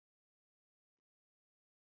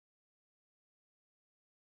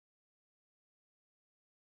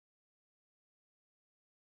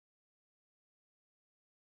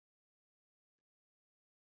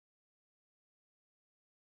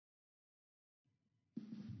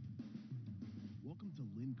to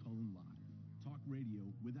Lynn Cullen Live, talk radio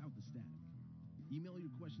without the static. Email your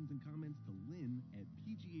questions and comments to Lynn at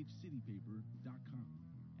pghcitypaper.com.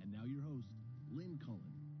 And now your host, Lynn Cullen.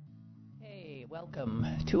 Hey, welcome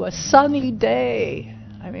to a sunny day.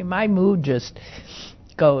 I mean, my mood just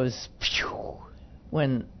goes phew,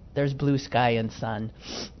 when there's blue sky and sun.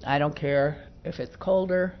 I don't care if it's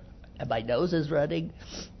colder and my nose is running,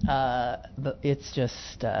 but it's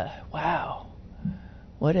just, wow,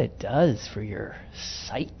 what it does for your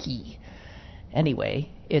psyche.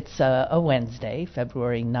 Anyway, it's a Wednesday,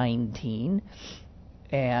 February 19,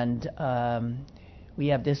 and we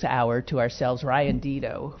have this hour to ourselves. Ryan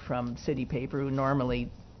Dito from City Paper, who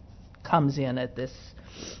normally comes in at this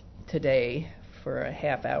today for a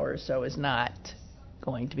half hour or so, is not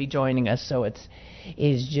going to be joining us, so it's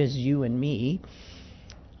just you and me.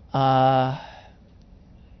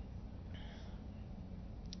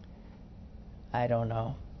 I don't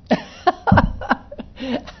know.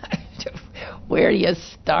 Where do you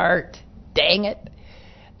start? Dang it.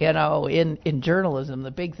 You know, in journalism,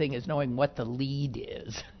 the big thing is knowing what the lead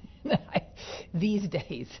is. These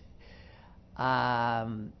days, I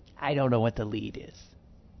don't know what the lead is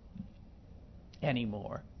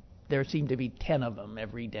anymore. There seem to be 10 of them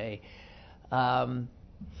every day.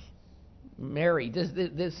 Mary,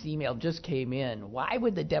 this email just came in. Why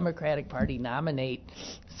would the Democratic Party nominate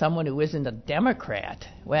someone who isn't a Democrat?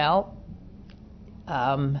 Well,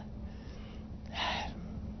 I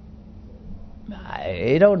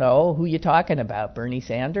don't know who you're talking about. Bernie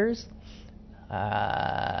Sanders?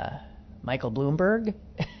 Michael Bloomberg?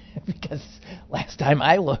 Because last time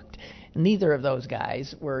I looked, neither of those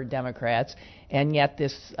guys were Democrats, and yet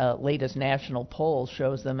this latest national poll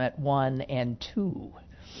shows them at 1 and 2.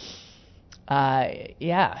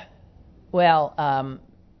 Yeah. Well,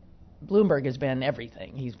 Bloomberg has been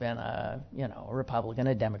everything. He's been a Republican,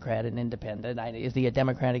 a Democrat, an independent. Is he a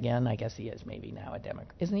Democrat again? I guess he is maybe now a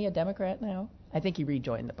Democrat. Isn't he a Democrat now? I think he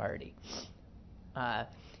rejoined the party.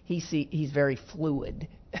 He's very fluid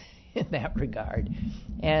in that regard.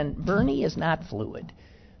 And Bernie is not fluid.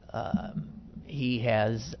 He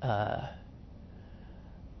has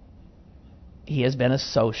been a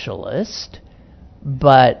socialist,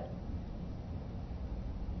 but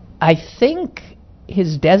I think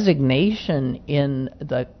his designation in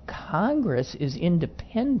the Congress is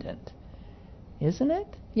independent, isn't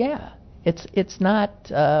it? Yeah, it's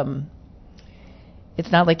not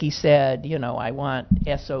like he said, I want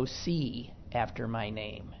SOC after my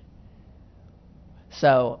name.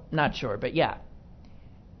 So not sure, but yeah.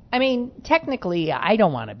 I mean, technically, I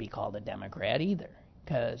don't want to be called a Democrat either,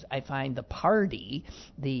 because I find the party,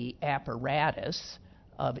 the apparatus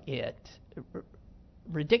of it,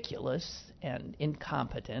 ridiculous and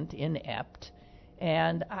incompetent, inept,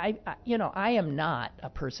 and I am not a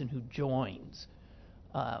person who joins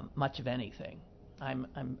much of anything. I'm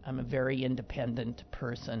a very independent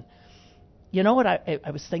person. You know what I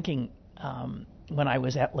was thinking when I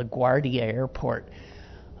was at LaGuardia Airport?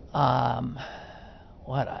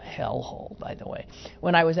 What a hellhole, by the way.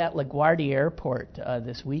 When I was at LaGuardia Airport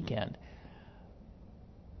this weekend,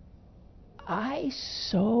 I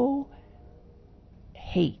so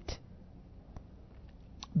hate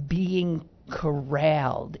being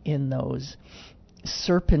corralled in those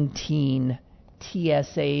serpentine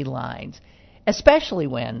TSA lines, especially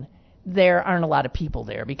when there aren't a lot of people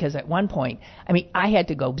there, because at one point, I had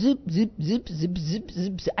to go zip, zip, zip, zip, zip,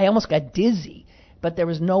 zip, zip. I almost got dizzy, but there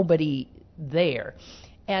was nobody there.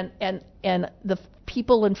 And the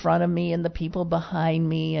people in front of me and the people behind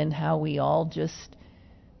me, and how we all just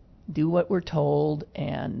do what we're told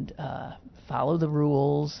and follow the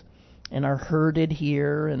rules, and are herded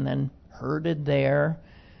here and then herded there,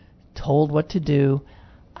 told what to do.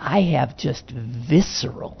 I have just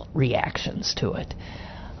visceral reactions to it,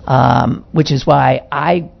 which is why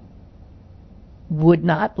I would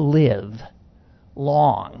not live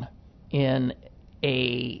long in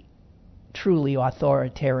a truly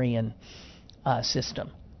authoritarian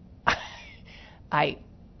system. I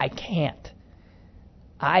can't.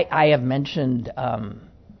 I have mentioned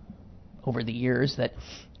over the years that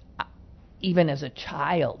even as a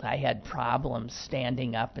child, I had problems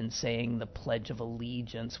standing up and saying the Pledge of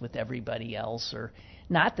Allegiance with everybody else, or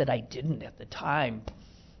not that I didn't at the time,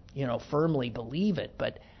 firmly believe it,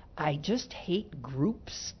 but I just hate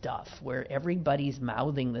group stuff where everybody's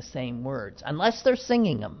mouthing the same words, unless they're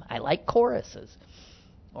singing them. I like choruses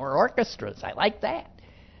or orchestras. I like that.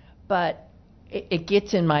 But it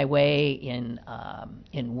gets in my way in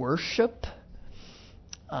worship.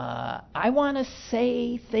 I want to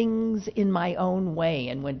say things in my own way,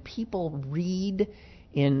 and when people read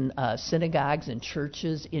in synagogues and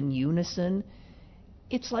churches in unison,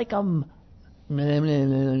 it's like and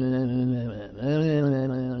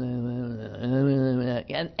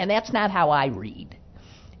that's not how I read,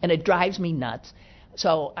 and it drives me nuts.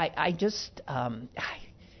 So I just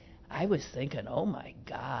I was thinking, oh my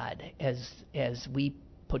God, as we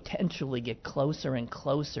potentially get closer and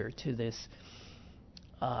closer to this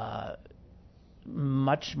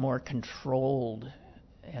much more controlled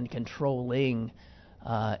and controlling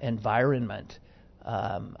environment,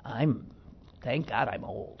 thank God I'm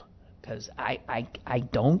old, because I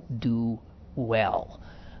don't do well.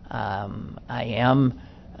 I am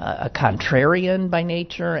a contrarian by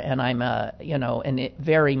nature, and I'm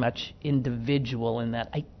very much individual in that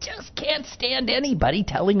I just can't stand anybody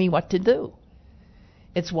telling me what to do.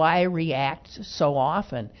 It's why I react so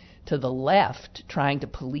often to the left trying to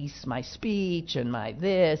police my speech and my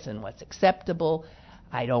this and what's acceptable.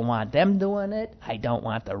 I don't want them doing it. I don't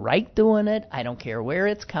want the right doing it. I don't care where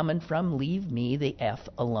it's coming from. Leave me the F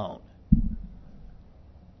alone.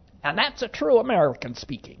 And that's a true American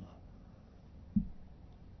speaking.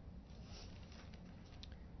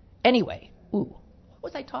 Anyway, what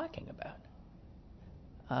was I talking about?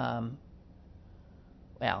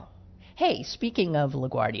 Hey, speaking of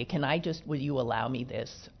LaGuardia, will you allow me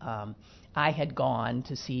this? I had gone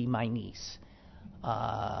to see my niece,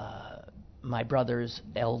 my brother's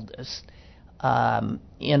eldest,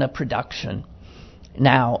 in a production.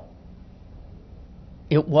 Now,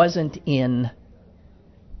 it wasn't in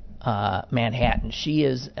Manhattan. She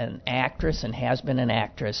is an actress and has been an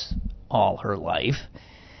actress all her life,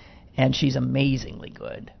 and she's amazingly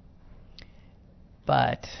good.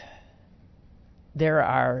 But there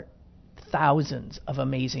are thousands of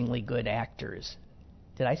amazingly good actors.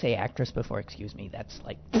 Did I say actress before? Excuse me. That's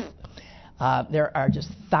like... there are just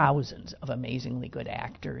thousands of amazingly good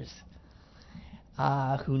actors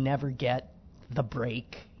who never get the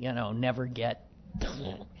break, never get...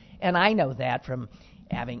 And I know that from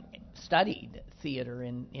having studied theater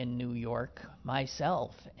in New York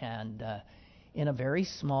myself, and in a very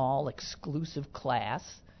small, exclusive class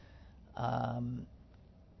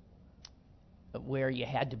where you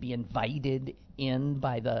had to be invited in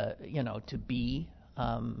by the, to be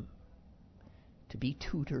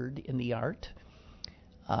tutored in the art.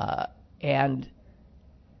 And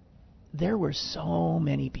there were so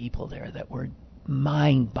many people there that were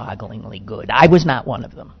mind-bogglingly good. I was not one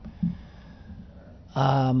of them.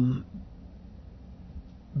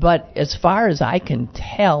 But as far as I can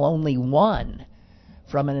tell, only one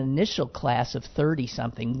from an initial class of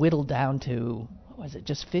 30-something whittled down to,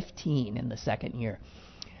 just 15 in the second year,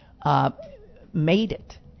 made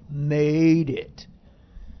it.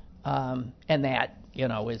 And that,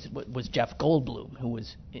 was Jeff Goldblum, who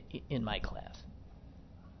was in my class.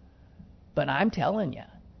 But I'm telling you,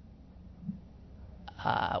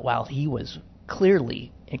 while he was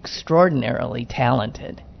clearly extraordinarily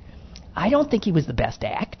talented, I don't think he was the best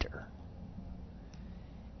actor.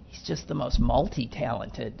 He's just the most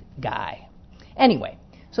multi-talented guy. Anyway,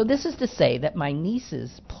 so this is to say that my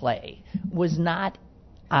niece's play was not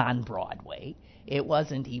on Broadway. It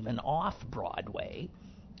wasn't even off Broadway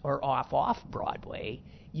or off Broadway.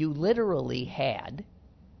 You literally had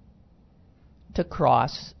to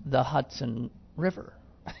cross the Hudson River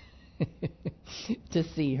to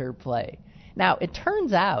see her play. Now, it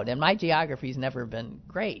turns out, and my geography's never been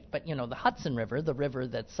great, but, the Hudson River, the river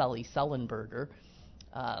that Sully Sullenberger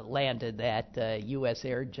landed that U.S.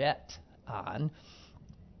 Air jet on,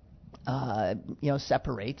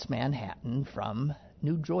 separates Manhattan from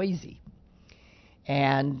New Jersey.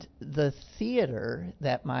 And the theater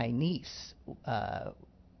that my niece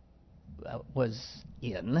was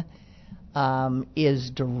in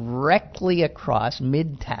is directly across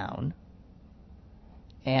Midtown.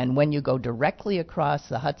 And when you go directly across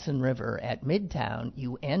the Hudson River at Midtown,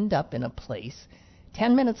 you end up in a place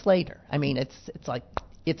 10 minutes later. I mean, it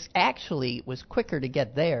was quicker to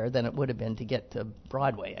get there than it would have been to get to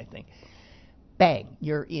Broadway, I think. Bang,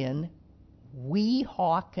 you're in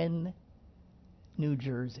Weehawken, New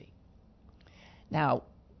Jersey. Now,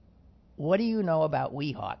 what do you know about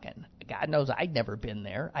Weehawken? God knows I'd never been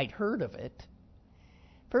there. I'd heard of it.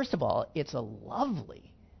 First of all, it's a lovely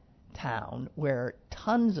town where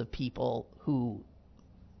tons of people who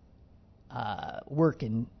work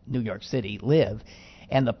in New York City live,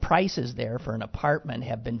 and the prices there for an apartment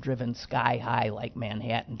have been driven sky high like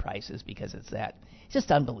Manhattan prices, because it's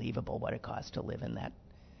just unbelievable what it costs to live in that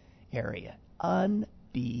area.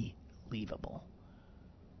 Unbelievable.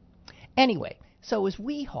 Anyway, so it was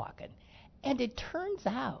Weehawken, and it turns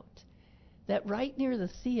out that right near the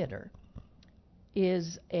theater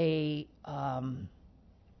is a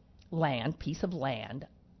piece of land,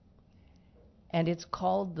 and it's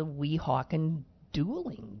called the Weehawken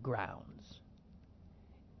Dueling Grounds.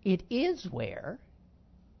 It is where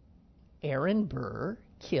Aaron Burr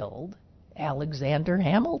killed Alexander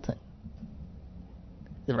Hamilton.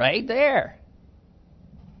 Right there.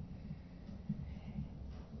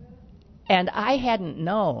 And I hadn't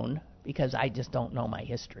known, because I just don't know my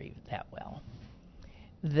history that well,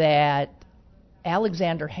 that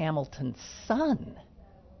Alexander Hamilton's son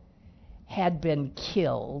had been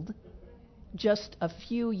killed just a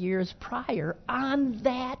few years prior on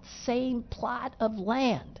that same plot of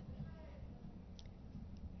land,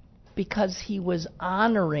 because he was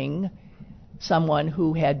honoring someone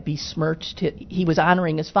who had besmirched he was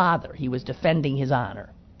honoring his father. He was defending his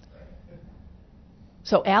honor.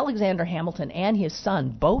 So Alexander Hamilton and his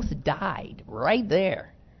son both died right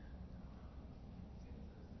there.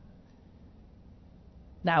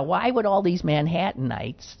 Now, why would all these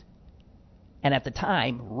Manhattanites, and at the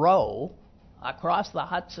time, row across the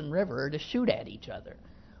Hudson River to shoot at each other?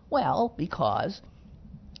 Well, because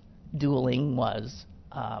dueling was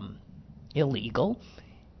illegal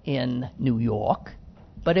in New York,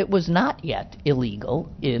 but it was not yet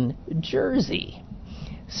illegal in Jersey.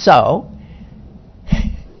 So,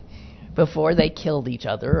 before they killed each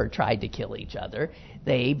other or tried to kill each other,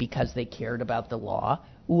 they, because they cared about the law,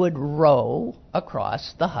 would row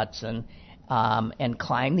across the Hudson and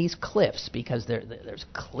climb these cliffs, because there's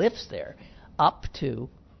cliffs there, up to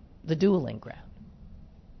the dueling ground.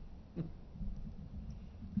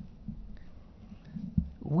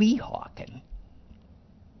 Weehawken.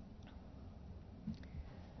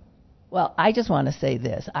 Well, I just want to say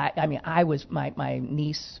this. My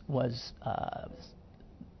niece was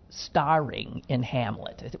starring in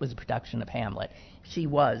Hamlet. It was a production of Hamlet. She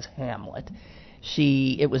was Hamlet.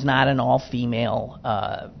 It was not an all-female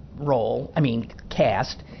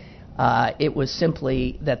cast. It was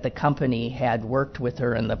simply that the company had worked with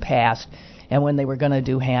her in the past, and when they were going to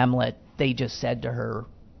do Hamlet, they just said to her,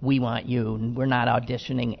 "We want you. We're not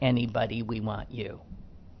auditioning anybody. We want you."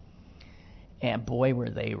 And boy, were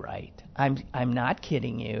they right. I'm not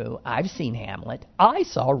kidding you. I've seen Hamlet. I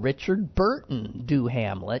saw Richard Burton do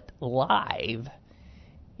Hamlet live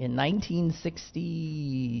in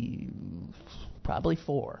 1960, probably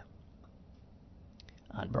 4,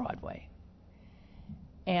 on Broadway.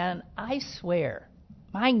 And I swear,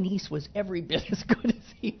 my niece was every bit as good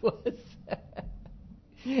as he was.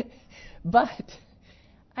 But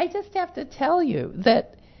I just have to tell you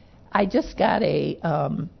that I just got a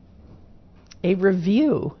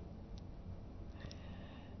review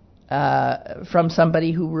from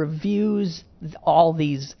somebody who reviews all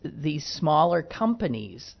these smaller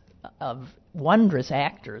companies of wondrous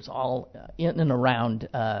actors all in and around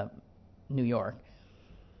New York.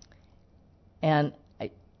 And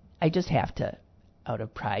I just have to, out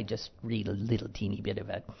of pride, just read a little teeny bit of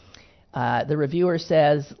it. The reviewer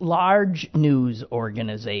says, large news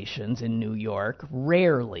organizations in New York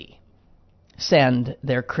rarely send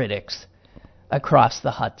their critics across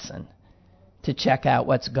the Hudson to check out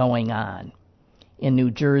what's going on in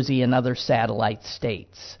New Jersey and other satellite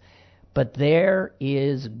states. But there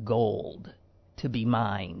is gold to be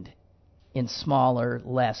mined in smaller,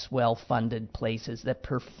 less well-funded places that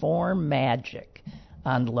perform magic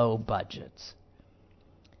on low budgets.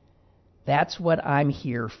 That's what I'm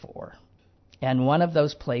here for. And one of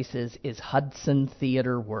those places is Hudson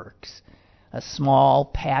Theater Works, a small,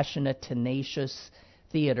 passionate, tenacious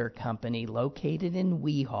theater company located in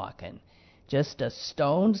Weehawken, just a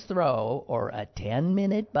stone's throw or a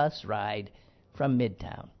 10-minute bus ride from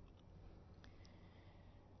Midtown.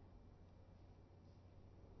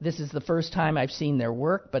 This is the first time I've seen their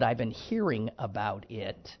work, but I've been hearing about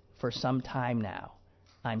it for some time now.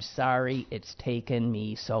 I'm sorry it's taken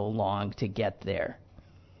me so long to get there.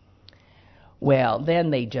 Well,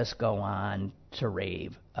 then they just go on to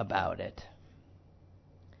rave about it.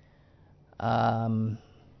 And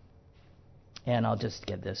I'll just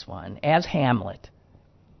get this one. As Hamlet,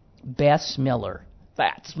 Bess Miller,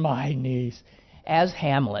 that's my niece. As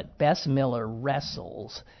Hamlet, Bess Miller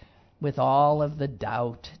wrestles with all of the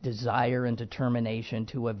doubt, desire, and determination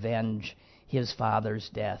to avenge his father's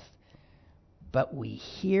death. But we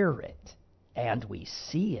hear it and we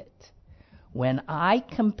see it. When I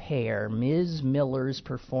compare Ms. Miller's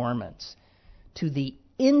performance to the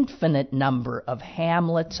infinite number of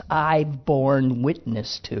Hamlets I've borne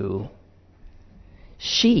witness to,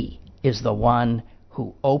 she is the one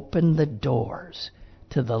who opened the doors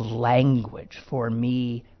to the language for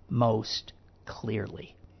me most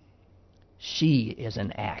clearly. She is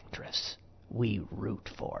an actress we root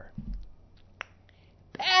for.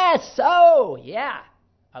 Bess! Oh, yeah.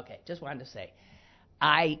 Okay, just wanted to say,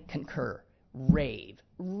 I concur rave.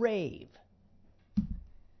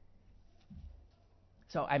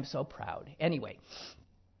 So I'm so proud. Anyway,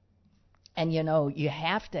 and you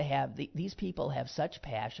have to have, these people have such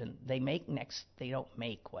passion. They don't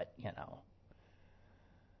make what,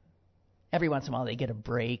 every once in a while they get a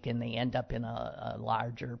break and they end up in a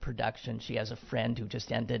larger production. She has a friend who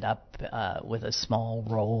just ended up with a small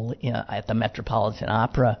role at the Metropolitan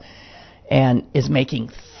Opera and is making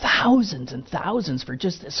thousands and thousands for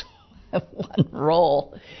just this one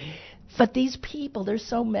role. But these people, there's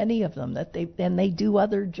so many of them that they do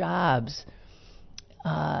other jobs.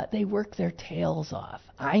 They work their tails off.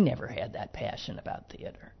 I never had that passion about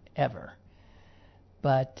theater, ever.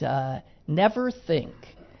 But never think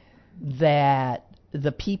that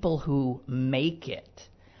the people who make it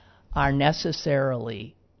are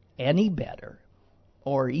necessarily any better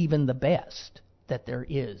or even the best that there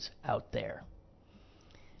is out there.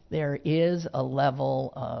 There is a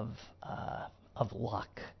level of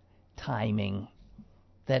luck, timing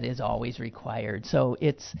that is always required. So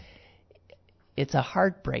it's a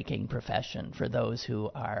heartbreaking profession for those who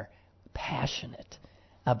are passionate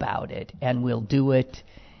about it and will do it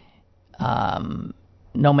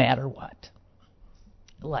no matter what.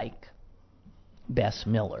 Like Bess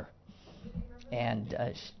Miller, and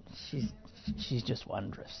she's just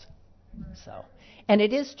wondrous. So, and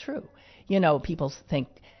it is true. People think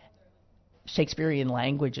Shakespearean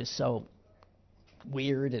language is so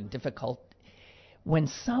weird and difficult. When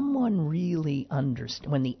someone really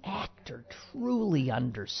when the actor truly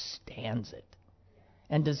understands it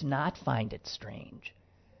and does not find it strange,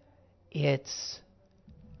 it's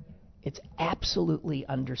absolutely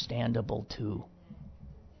understandable to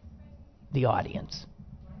the audience.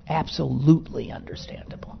 Absolutely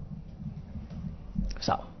understandable.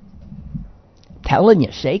 So, telling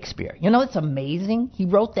you, Shakespeare. It's amazing. He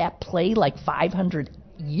wrote that play like 500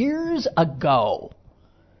 years ago.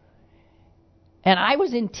 And I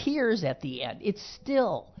was in tears at the end. It's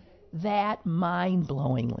still that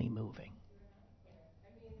mind-blowingly moving.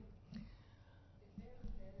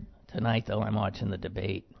 Tonight, though, I'm watching the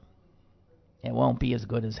debate. It won't be as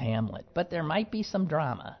good as Hamlet, but there might be some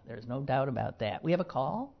drama. There's no doubt about that. We have a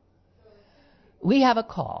call? We have a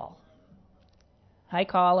call. Hi,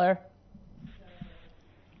 caller.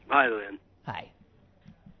 Hi, Lynn. Hi.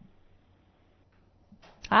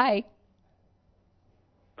 Hi.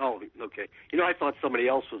 Oh, okay. I thought somebody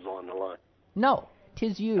else was on the line. No,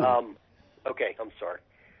 'tis you. Okay, I'm sorry.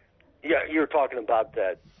 Yeah, you were talking about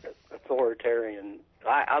that authoritarian.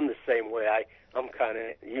 I'm the same way. I'm kind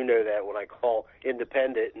of, that when I call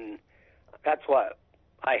independent, and that's why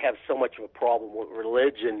I have so much of a problem with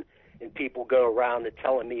religion, and people go around and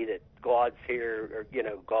telling me that God's here, or,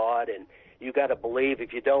 God, and you got to believe.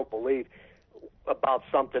 If you don't believe about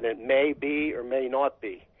something, it may be or may not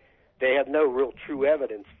be. They have no real true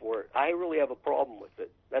evidence for it. I really have a problem with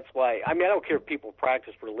it. That's why, I don't care if people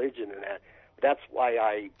practice religion and that, but that's why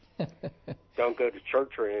I don't go to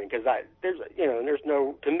church or anything, because there's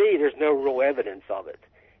no real evidence of it.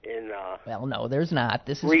 Well, no, there's not.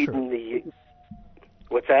 This is reading true.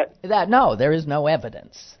 What's that? No, there is no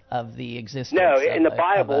evidence of the existence. No, in the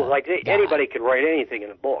Bible, like anybody can write anything in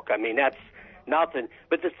a book. That's nothing.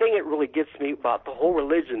 But the thing that really gets me about the whole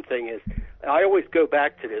religion thing is, I always go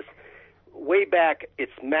back to this. Way back,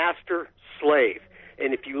 it's master, slave.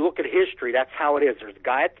 And if you look at history, that's how it is. There's a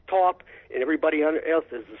guy at the top, and everybody else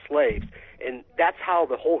is the slaves. And that's how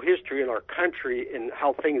the whole history in our country and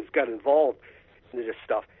how things got involved in this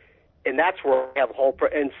stuff. And that's where we have a whole...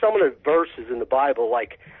 and some of the verses in the Bible,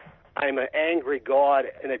 like, I'm an angry God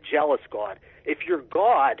and a jealous God. If you're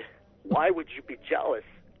God, why would you be jealous?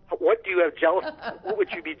 What do you have jealous? What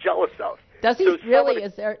would you be jealous of? Does he really?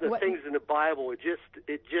 Is there the things in the Bible?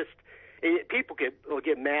 People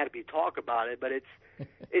get mad if you talk about it, but it's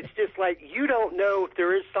just like, you don't know if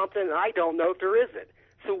there is something, and I don't know if there isn't.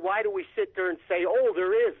 So why do we sit there and say, oh,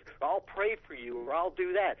 there is, or I'll pray for you, or I'll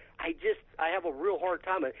do that? I have a real hard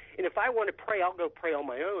time. And if I want to pray, I'll go pray on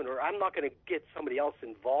my own, or I'm not going to get somebody else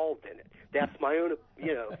involved in it. That's my own,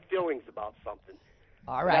 feelings about something.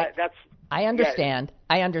 All right. I understand.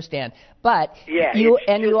 Yeah. I understand. But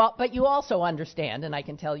you also understand, and I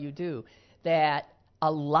can tell you do, that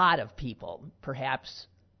a lot of people, perhaps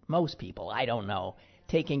most people, I don't know,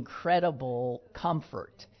 take incredible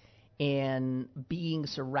comfort in being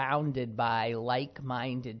surrounded by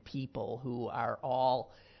like-minded people who are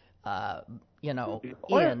all, in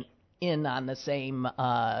on the same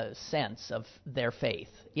sense of their faith.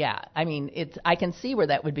 Yeah, I can see where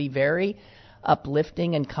that would be very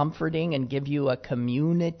uplifting and comforting and give you a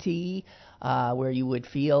community where you would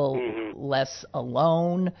feel less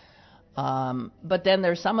alone. But then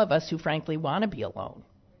there's some of us who frankly want to be alone.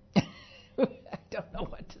 I don't know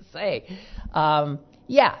what to say.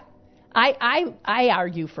 Yeah, I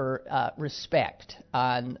argue for respect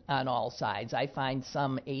on all sides. I find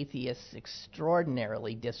some atheists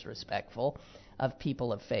extraordinarily disrespectful of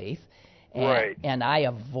people of faith. Right. And I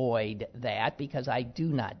avoid that because I do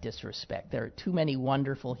not disrespect. There are too many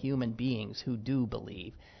wonderful human beings who do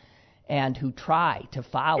believe and who try to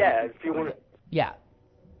follow. Yeah, if you want to. Yeah.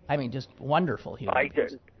 I mean, just wonderful human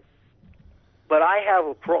beings. But I have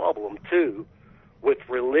a problem, too, with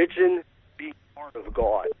religion being part of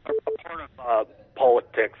God, or part of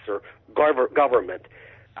politics or government.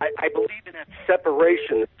 I believe in that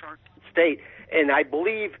separation of church and state, and I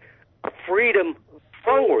believe freedom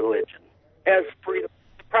from religion as freedom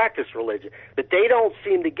to practice religion. But they don't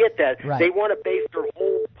seem to get that. Right. They want to base their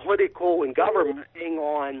whole political and government thing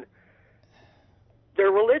on their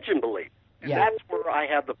religion belief. And that's where I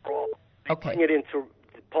have the problem. They bring it into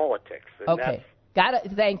politics. And okay. Got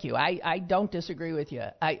it. Thank you. I don't disagree with you.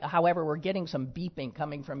 However, we're getting some beeping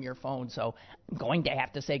coming from your phone, so I'm going to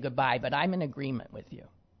have to say goodbye, but I'm in agreement with you.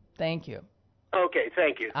 Thank you. Okay,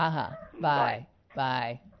 thank you. Bye.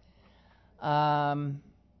 Bye.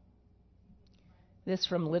 This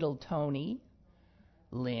from Little Tony.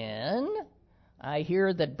 Lynn, I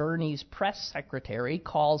hear that Bernie's press secretary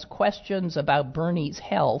calls questions about Bernie's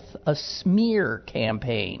health a smear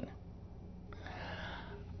campaign.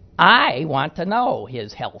 I want to know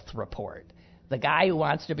his health report. The guy who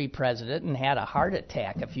wants to be president and had a heart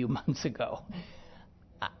attack a few months ago.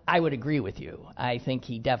 I would agree with you. I think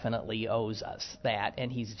he definitely owes us that,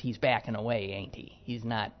 and he's backing away, ain't he? He's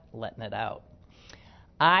not letting it out.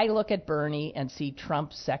 I look at Bernie and see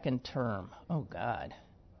Trump's second term. Oh, God.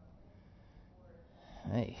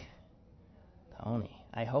 Hey, Tony,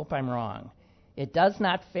 I hope I'm wrong. It does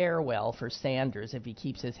not fare well for Sanders if he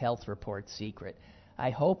keeps his health report secret.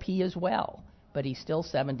 I hope he is well, but he's still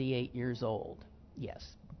 78 years old. Yes,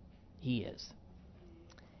 he is.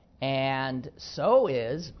 And so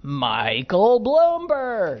is Michael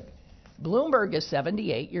Bloomberg. Bloomberg is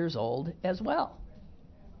 78 years old as well.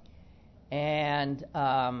 And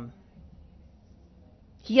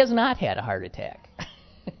he has not had a heart attack.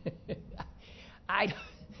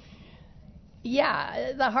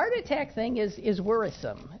 The heart attack thing is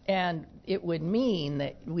worrisome, and it would mean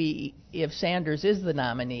that if Sanders is the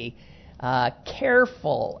nominee,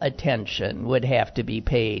 careful attention would have to be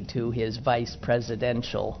paid to his vice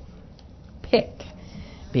presidential pick,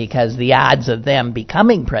 because the odds of them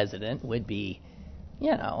becoming president would be,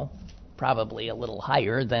 probably a little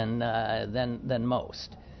higher than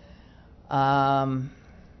most.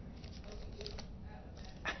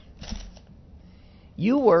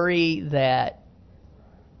 You worry that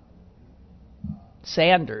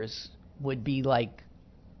Sanders would be like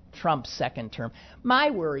Trump's second term. My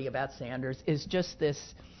worry about Sanders is just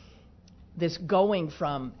this going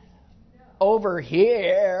from over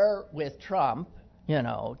here with Trump,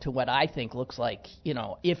 to what I think looks like,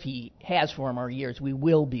 if he has 4 more years, we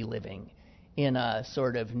will be living in a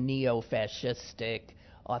sort of neo-fascistic,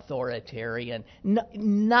 authoritarian,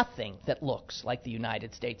 nothing that looks like the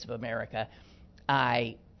United States of America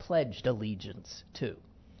I pledged allegiance to.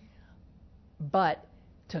 But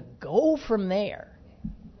to go from there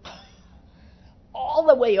all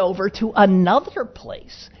the way over to another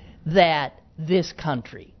place that this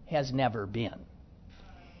country has never been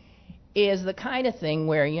is the kind of thing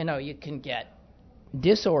where, you can get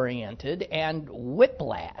disoriented and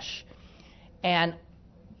whiplash. And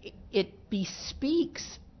it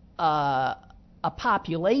bespeaks a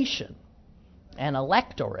population, an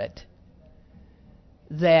electorate,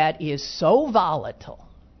 that is so volatile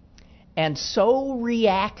and so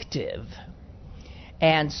reactive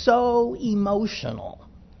and so emotional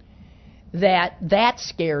that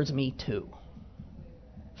scares me too.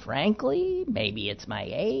 Frankly, maybe it's my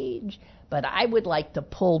age, but I would like to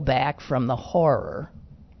pull back from the horror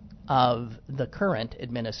of the current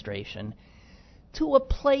administration to a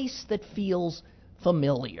place that feels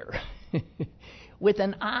familiar, with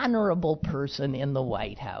an honorable person in the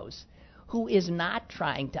White House who is not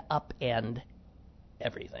trying to upend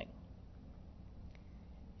everything.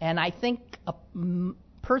 And I think a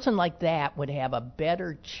person like that would have a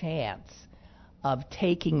better chance of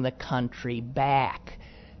taking the country back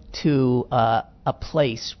to a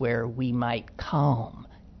place where we might calm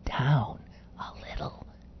down a little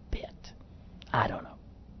bit. I don't know.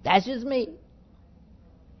 That's just me.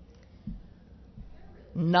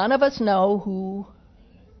 None of us know who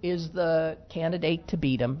is the candidate to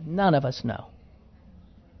beat him. None of us know.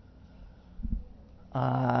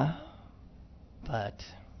 But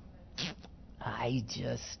I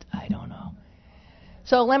I don't know.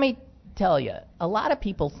 So let me tell you, a lot of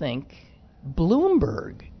people think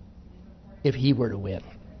Bloomberg, if he were to win,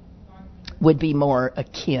 would be more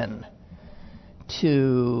akin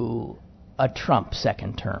to a Trump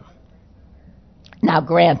second term. Now,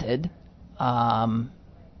 granted,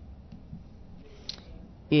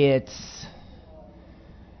 it's,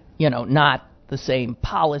 not the same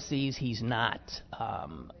policies. He's not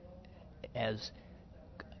as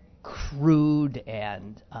crude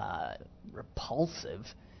and repulsive.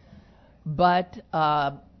 But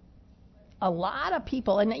a lot of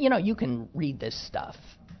people, and you can read this stuff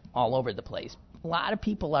all over the place, a lot of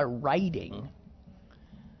people are writing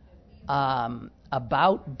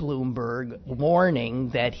about Bloomberg, warning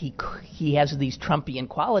that he has these Trumpian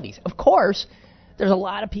qualities. Of course, there's a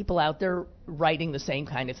lot of people out there writing the same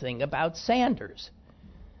kind of thing about Sanders,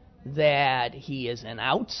 that he is an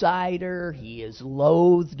outsider, he is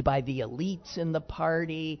loathed by the elites in the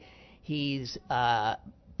party, he's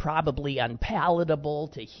probably unpalatable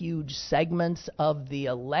to huge segments of the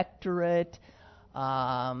electorate,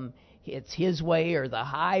 it's his way or the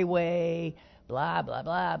highway, blah, blah,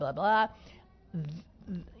 blah, blah, blah.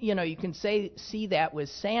 You can see that with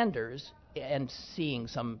Sanders and seeing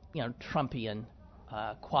some, Trumpian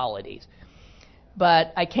qualities.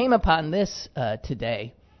 But I came upon this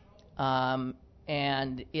today,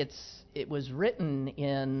 and it was written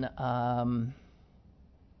in,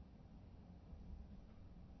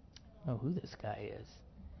 who this guy is,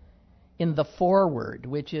 in The Forward,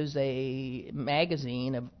 which is a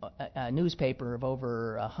magazine, a newspaper of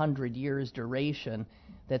over 100 years duration,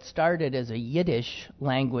 that started as a Yiddish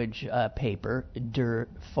language paper, Der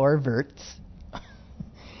Vorwärts,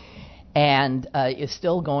 and is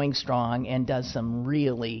still going strong and does some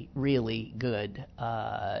really, really good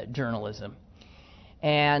journalism.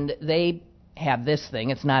 And they have this thing.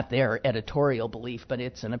 It's not their editorial belief, but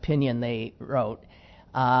it's an opinion they wrote.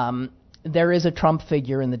 There is a Trump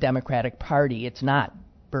figure in the Democratic Party. It's not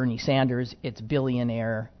Bernie Sanders. It's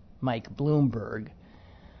billionaire Mike Bloomberg.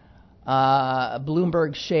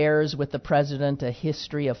 Bloomberg shares with the president a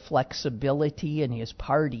history of flexibility in his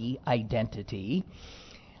party identity,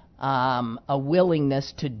 a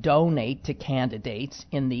willingness to donate to candidates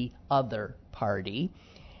in the other party,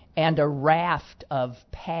 and a raft of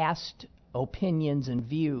past opinions and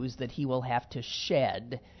views that he will have to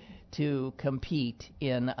shed to compete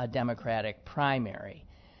in a Democratic primary.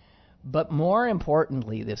 But more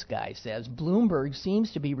importantly, this guy says, Bloomberg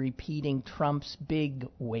seems to be repeating Trump's big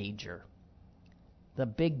wager, the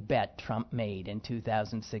big bet Trump made in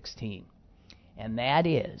 2016. And that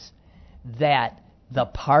is that the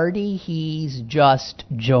party he's just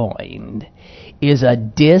joined is a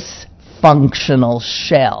dysfunctional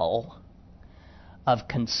shell of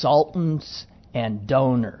consultants and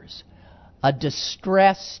donors, a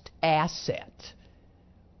distressed asset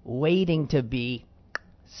waiting to be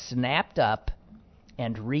snapped up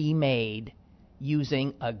and remade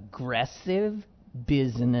using aggressive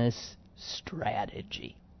business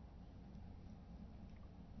strategy.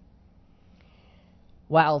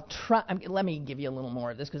 While Trump, let me give you a little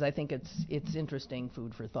more of this because I think it's interesting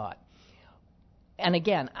food for thought. And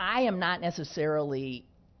again, I am not necessarily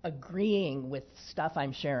agreeing with stuff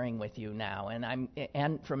I'm sharing with you now,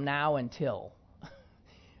 and from now until.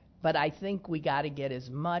 But I think we got to get as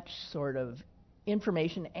much sort of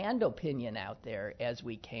information and opinion out there as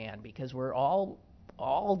we can, because we're all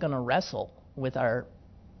going to wrestle with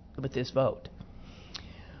this vote.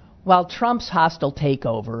 While Trump's hostile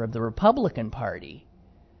takeover of the Republican Party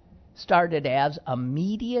started as a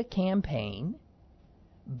media campaign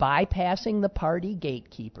bypassing the party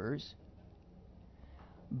gatekeepers,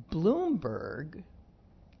 Bloomberg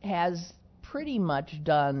has pretty much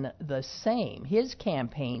done the same. His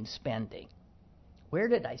campaign spending, where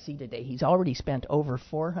did I see today? He's already spent over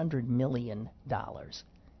 $400 million.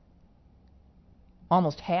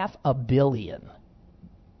 Almost $500 million.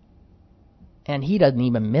 And he doesn't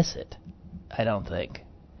even miss it, I don't think.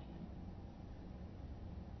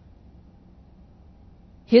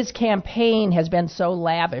 His campaign has been so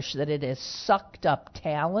lavish that it has sucked up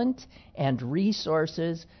talent and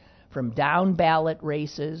resources from down-ballot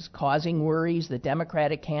races, causing worries that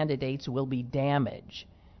Democratic candidates will be damaged.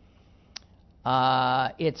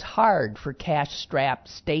 It's hard for cash-strapped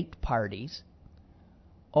state parties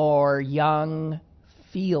or young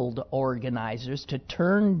field organizers to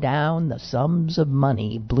turn down the sums of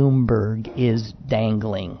money Bloomberg is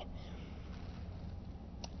dangling.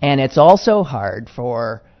 And it's also hard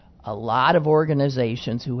for a lot of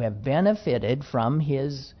organizations who have benefited from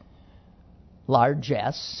his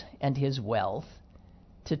largesse and his wealth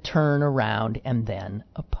to turn around and then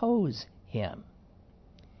oppose him.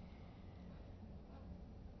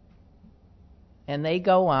 And they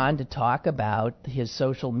go on to talk about his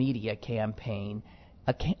social media campaign,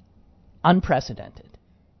 unprecedented,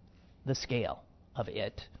 the scale of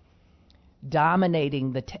it,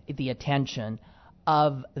 dominating the attention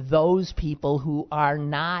of those people who are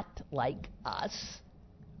not like us,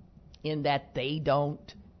 in that they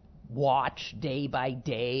don't watch day by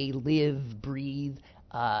day, live, breathe,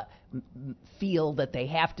 feel that they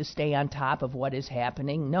have to stay on top of what is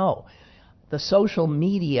happening. No. The social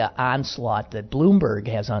media onslaught that Bloomberg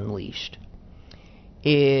has unleashed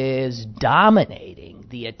is dominating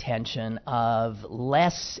the attention of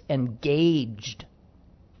less engaged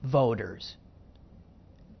voters.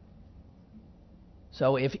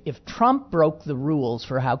 So if Trump broke the rules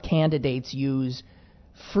for how candidates use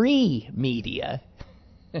free media,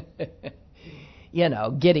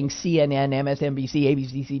 getting CNN, MSNBC,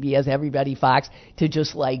 ABC, CBS, everybody, Fox, to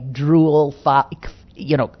just like drool,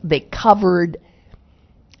 they covered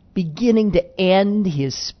beginning to end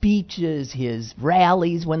his speeches, his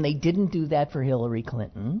rallies, when they didn't do that for Hillary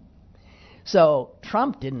Clinton. So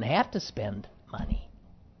Trump didn't have to spend money.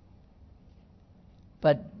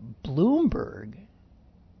 But Bloomberg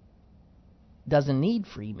doesn't need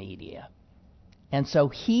free media. And so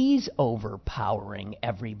he's overpowering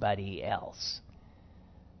everybody else,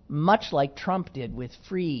 much like Trump did with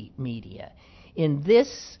free media. In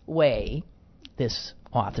this way, this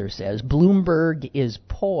author says, Bloomberg is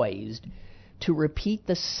poised to repeat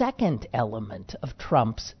the second element of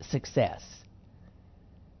Trump's success,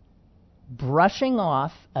 brushing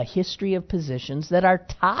off a history of positions that are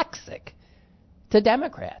toxic to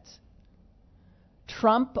Democrats.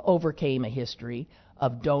 Trump overcame a history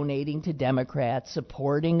of donating to Democrats,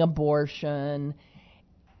 supporting abortion,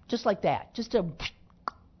 just like that, just a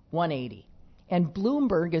 180. And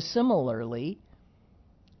Bloomberg is similarly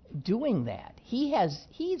doing that.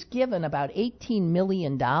 He's given about $18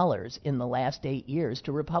 million in the last 8 years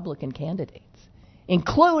to Republican candidates,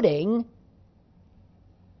 including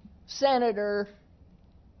Senator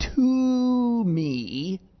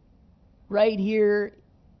Toomey right here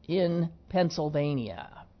in Pennsylvania.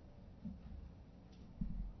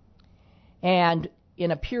 And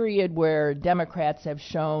in a period where Democrats have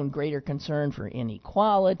shown greater concern for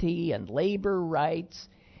inequality and labor rights,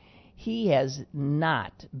 he has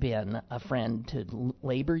not been a friend to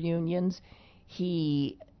labor unions.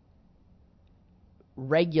 He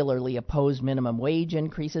regularly opposed minimum wage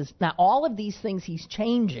increases. Now, all of these things he's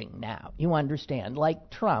changing now, you understand. Like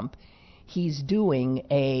Trump, he's doing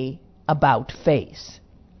a about-face.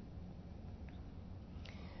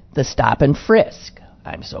 The stop and frisk.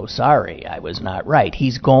 I'm so sorry, I was not right.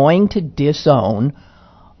 He's going to disown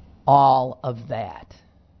all of that.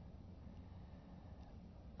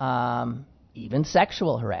 Even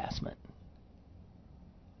sexual harassment.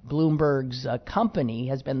 Bloomberg's company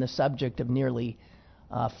has been the subject of nearly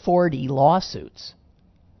 40 lawsuits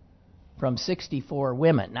from 64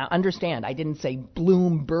 women. Now understand, I didn't say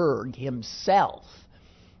Bloomberg himself.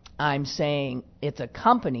 I'm saying it's a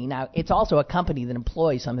company. Now, it's also a company that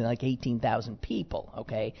employs something like 18,000 people,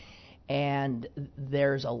 okay? And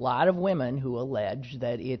there's a lot of women who allege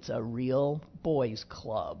that it's a real boys'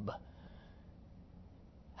 club.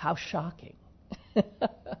 How shocking.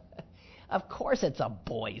 Of course it's a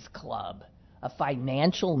boys' club. A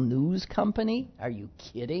financial news company? Are you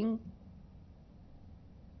kidding?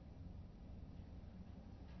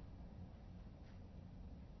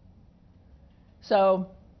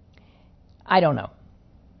 So, I don't know.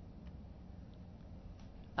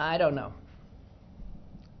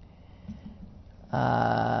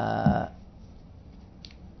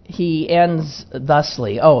 He ends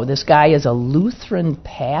thusly. Oh, this guy is a Lutheran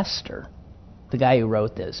pastor. The guy who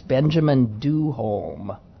wrote this, Benjamin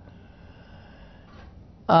Duholm.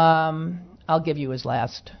 I'll give you his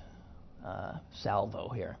last salvo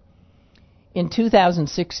here. In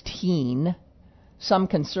 2016, some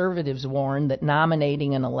conservatives warned that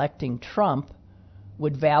nominating and electing Trump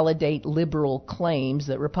would validate liberal claims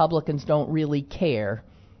that Republicans don't really care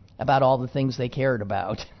about all the things they cared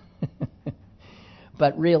about,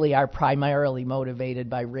 but really are primarily motivated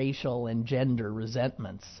by racial and gender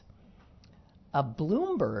resentments. A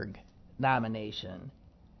Bloomberg nomination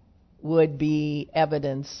would be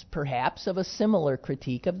evidence, perhaps, of a similar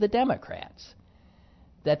critique of the Democrats,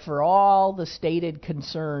 that for all the stated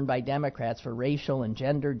concern by Democrats for racial and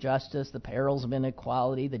gender justice, the perils of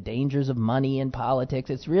inequality, the dangers of money in politics,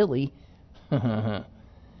 it's really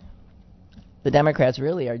the Democrats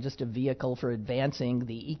really are just a vehicle for advancing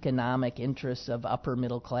the economic interests of upper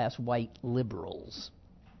middle class white liberals.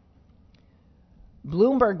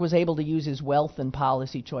 Bloomberg was able to use his wealth and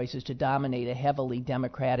policy choices to dominate a heavily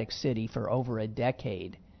Democratic city for over a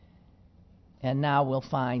decade. And now we'll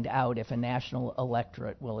find out if a national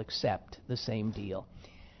electorate will accept the same deal.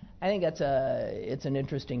 I think it's an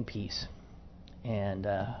interesting piece, and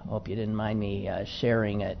hope you didn't mind me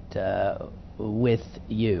sharing it with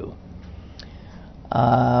you.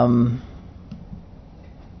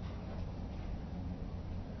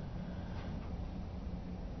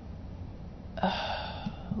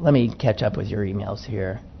 Let me catch up with your emails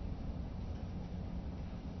here.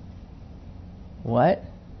 What?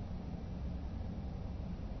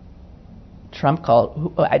 Trump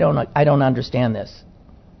called. I don't understand this.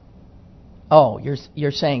 Oh,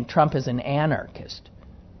 you're saying Trump is an anarchist.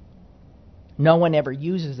 No one ever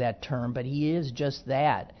uses that term, but he is just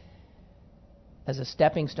that. As a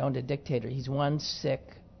stepping stone to dictator, he's one sick,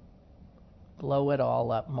 blow it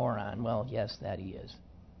all up moron. Well, yes, that he is.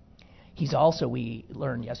 He's also, we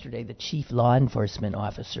learned yesterday, the chief law enforcement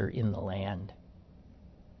officer in the land.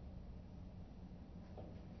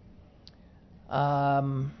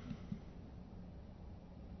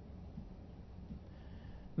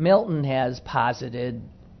 Milton has posited,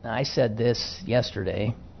 I said this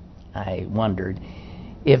yesterday, I wondered,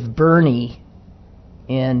 if Bernie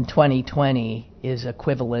in 2020 is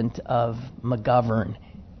equivalent of McGovern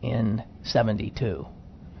in 72.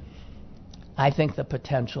 I think the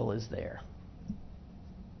potential is there.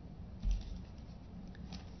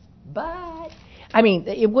 But, I mean,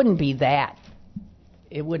 it wouldn't be that.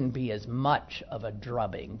 It wouldn't be as much of a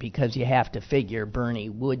drubbing, because you have to figure Bernie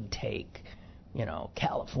would take,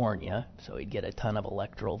 California, so he'd get a ton of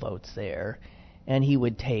electoral votes there, and he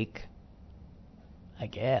would take, I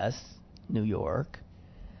guess, New York.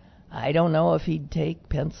 I don't know if he'd take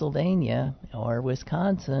Pennsylvania or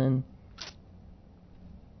Wisconsin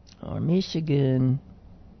or Michigan.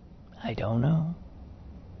 I don't know.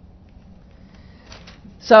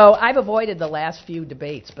 So I've avoided the last few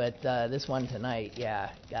debates, but this one tonight,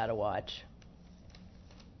 gotta watch.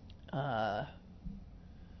 Gotta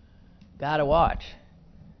watch.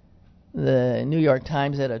 The New York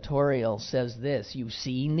Times editorial says this: you've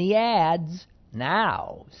seen the ads,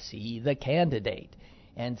 now see the candidate.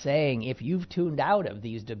 And saying, if you've tuned out of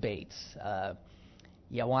these debates,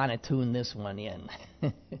 you want to tune this one in.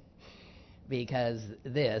 Because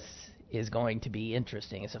this is going to be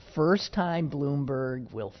interesting. It's the first time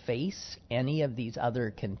Bloomberg will face any of these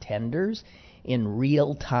other contenders in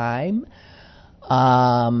real time,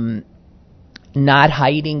 not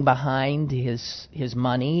hiding behind his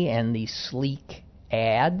money and these sleek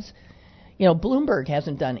ads. Bloomberg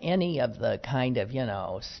hasn't done any of the kind of,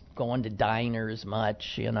 going to diners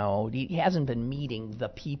much, He hasn't been meeting the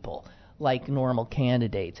people like normal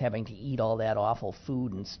candidates, having to eat all that awful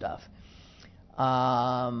food and stuff.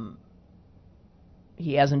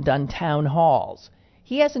 He hasn't done town halls.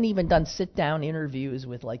 He hasn't even done sit-down interviews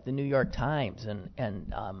with, like, the New York Times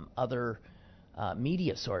and other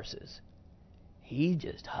media sources. He's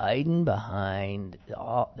just hiding behind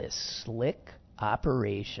all this slick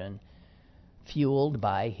operation fueled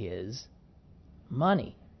by his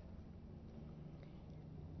money.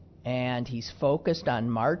 And he's focused on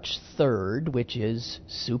March 3rd, which is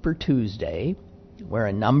Super Tuesday, where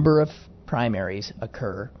a number of primaries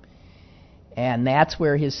occur. And that's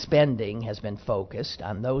where his spending has been focused,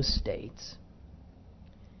 on those states.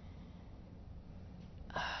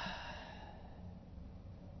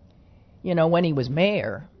 When he was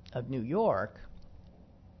mayor of New York,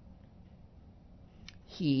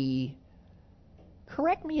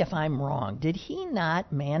 correct me if I'm wrong, did he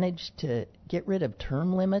not manage to get rid of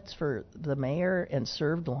term limits for the mayor and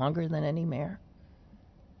served longer than any mayor?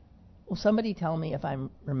 Will somebody tell me if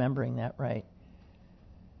I'm remembering that right?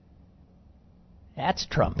 That's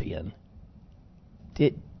Trumpian.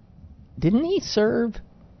 Didn't he serve?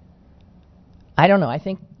 I don't know. I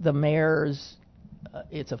think the mayor's,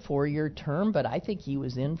 it's a 4-year term, but I think he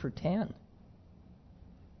was in for 10.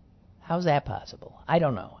 How's that possible? I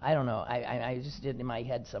don't know. I just did it in my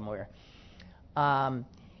head somewhere.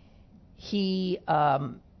 He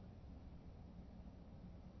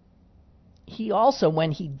also,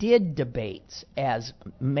 when he did debates as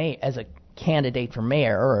a candidate for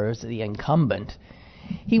mayor, or as the incumbent,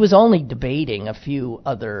 he was only debating a few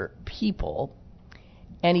other people,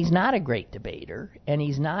 and he's not a great debater, and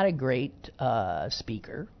he's not a great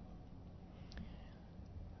speaker.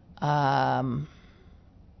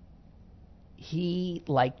 He,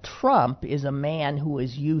 like Trump, is a man who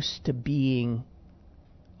is used to being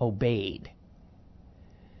obeyed.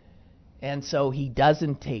 And so he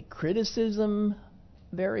doesn't take criticism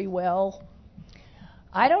very well.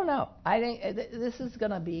 I don't know. I think this is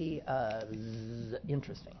going to be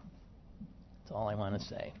interesting. That's all I want to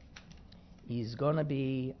say. He's going to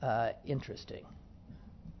be interesting.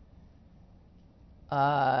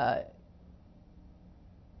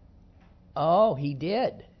 He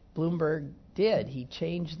did. Bloomberg did. He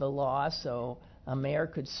changed the law so a mayor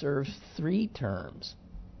could serve 3 terms.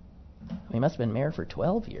 He must have been mayor for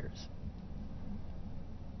 12 years.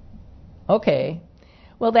 Okay.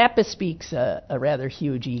 Well, that bespeaks a rather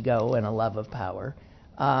huge ego and a love of power.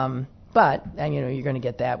 But you're going to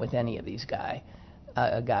get that with any of these guys.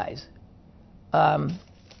 I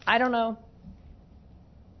don't know.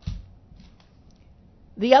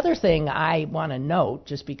 The other thing I want to note,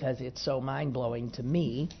 just because it's so mind-blowing to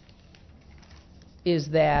me, is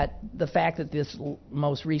that the fact that this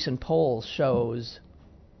most recent poll shows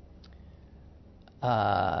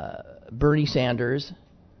Bernie Sanders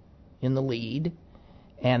in the lead,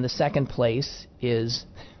 and the second place is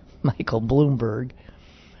Michael Bloomberg.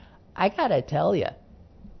 I gotta tell you,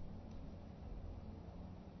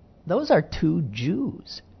 those are 2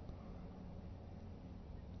 Jews.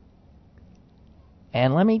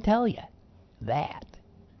 And let me tell you, that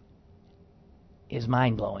is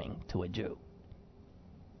mind-blowing to a Jew.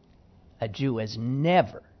 A Jew has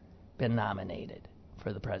never been nominated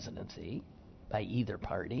for the presidency by either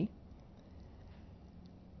party.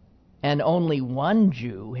 And only one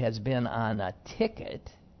Jew has been on a ticket,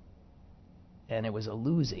 and it was a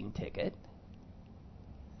losing ticket.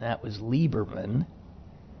 That was Lieberman.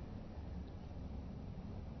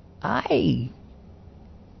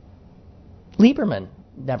 Lieberman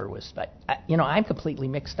never was. I'm completely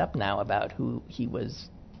mixed up now about who he was.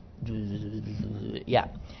 Yeah.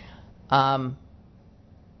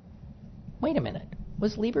 Wait a minute.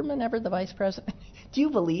 Was Lieberman ever the vice president? Do you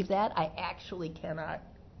believe that? I actually cannot.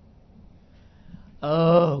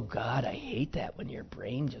 Oh, God, I hate that when your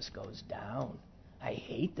brain just goes down. I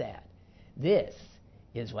hate that. This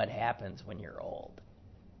is what happens when you're old.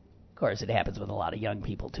 Of course, it happens with a lot of young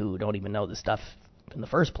people, too, who don't even know the stuff in the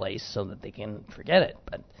first place so that they can forget it.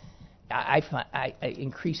 But I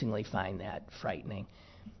increasingly find that frightening.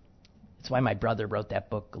 That's why my brother wrote that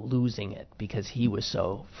book, Losing It, because he was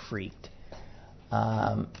so freaked. He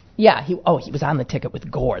was on the ticket with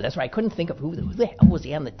Gore. That's right. I couldn't think of who the hell was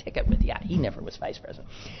he on the ticket with. Yeah, he never was vice president.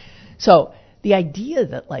 So the idea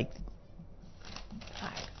that,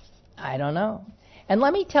 I don't know. And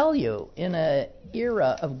let me tell you, in an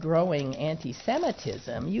era of growing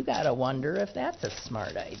anti-Semitism, you got to wonder if that's a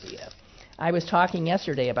smart idea. I was talking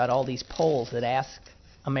yesterday about all these polls that ask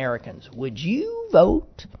Americans, would you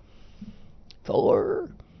vote for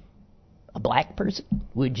a black person?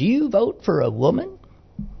 Would you vote for a woman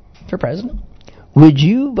for president? Would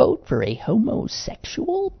you vote for a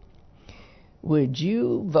homosexual? Would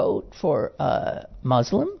you vote for a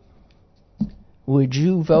Muslim? Would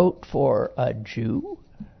you vote for a Jew?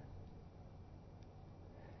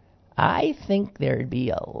 I think there'd be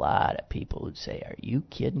a lot of people who'd say, are you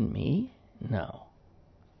kidding me? No.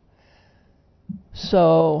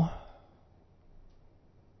 So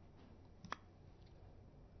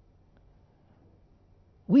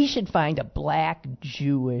we should find a black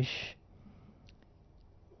Jewish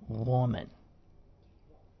woman.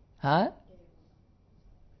 Huh?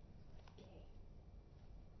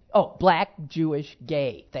 Oh, black Jewish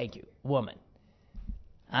gay. Thank you. Woman.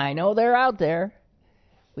 I know they're out there.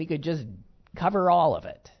 We could just cover all of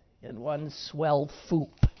it in one swell foop.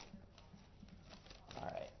 All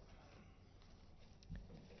right.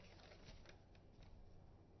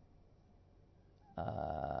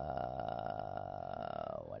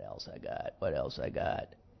 What else I got?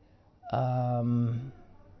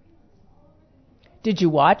 Did you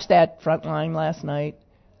watch that Frontline last night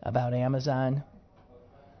about Amazon?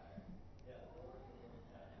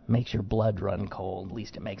 Makes your blood run cold. At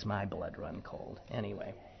least it makes my blood run cold.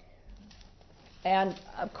 Anyway. And,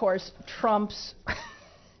 of course, Trump's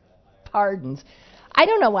pardons. I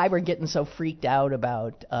don't know why we're getting so freaked out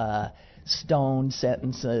about Stone's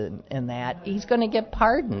sentence and that. He's going to get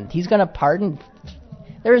pardoned. He's going to pardon.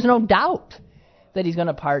 There is no doubt that he's going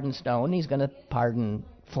to pardon Stone. He's going to pardon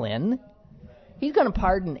Flynn. He's going to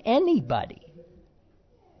pardon anybody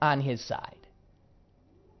on his side.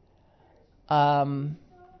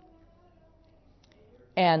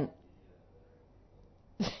 And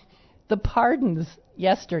the pardons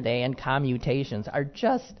yesterday and commutations are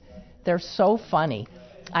just, they're so funny.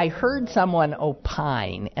 I heard someone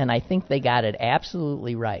opine, and I think they got it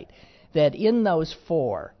absolutely right, that in those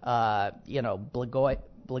 4, Blagojevich,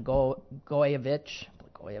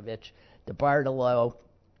 DeBartolo,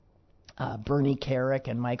 Bernie Carrick,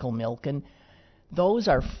 and Michael Milken, those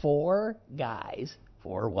are 4 guys,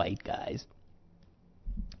 4 white guys,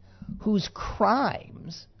 whose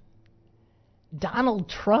crimes Donald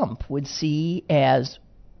Trump would see as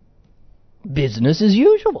business as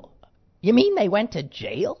usual. You mean they went to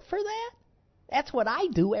jail for that? That's what I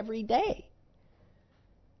do every day.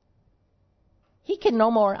 He can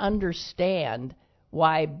no more understand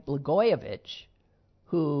why Blagojevich,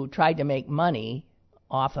 who tried to make money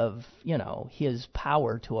off of, his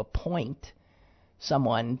power to appoint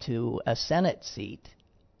someone to a Senate seat.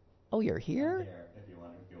 Oh, you're here? I'm here if you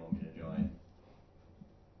want me to join.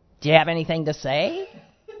 Do you have anything to say?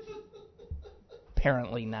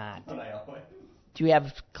 Apparently not. Don't I always? Do you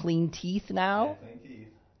have clean teeth now? Yeah, clean teeth.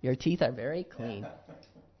 Your teeth are very clean.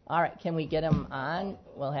 All right, can we get him on?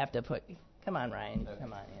 We'll have to put... Come on, Ryan. Okay.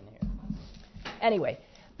 Come on in here. Anyway,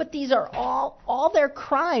 but these are all their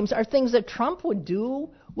crimes are things that Trump would do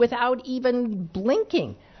without even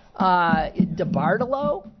blinking.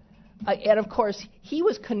 DeBartolo, and of course, he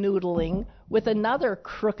was canoodling with another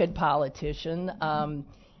crooked politician,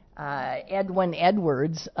 Edwin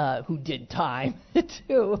Edwards, who did time,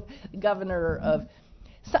 too, governor of...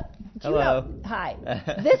 Hello. Hi.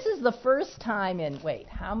 This is the first time in,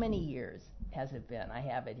 how many years has it been? I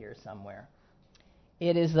have it here somewhere.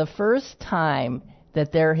 It is the first time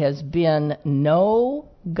that there has been no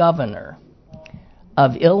governor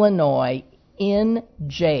of Illinois in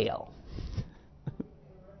jail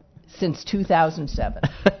since 2007.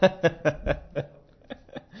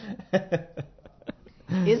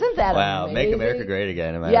 Isn't that wow, amazing? Make America great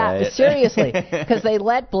again, am I right? Yeah, seriously, because they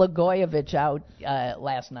let Blagojevich out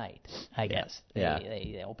last night, I guess. Yeah.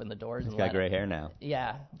 They opened the doors. He's and got gray hair now.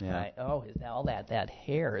 Yeah. Right. Oh, all that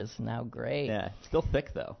hair is now gray. Yeah, still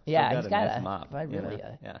thick, though. Yeah, he's got a nice mop. Really,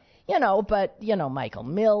 yeah. But, Michael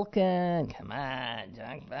Milken, come on,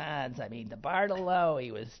 John Bonds. I mean, DeBartolo,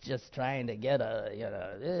 he was just trying to get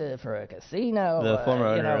for a casino. The former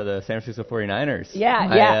owner of the San Francisco 49ers.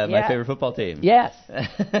 Yeah, my favorite football team. Yes.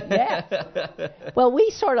 Yes. Well, we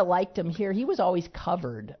sort of liked him here. He was always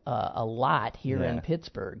covered a lot here in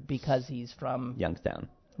Pittsburgh because he's from Youngstown.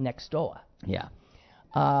 Next door. Yeah.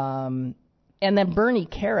 And then Bernie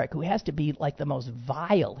Carrick, who has to be like the most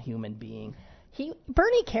vile human being.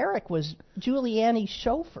 Bernie Carrick was Giuliani's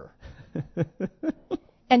chauffeur.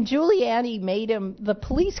 And Giuliani made him the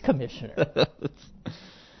police commissioner.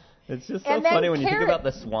 It's just so funny when you think about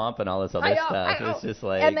the swamp and all this other stuff. It's just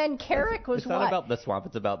like... And then Carrick was It's not about the swamp,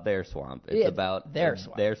 it's about their swamp. It's about their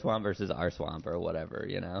swamp versus our swamp or whatever,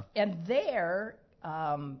 And there,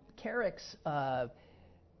 Carrick's...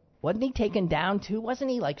 wasn't he taken down, too? Wasn't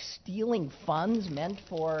he, stealing funds meant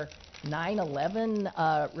for 9/11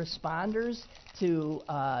 responders to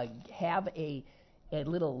have a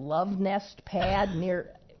little love nest pad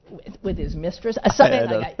near with his mistress? Something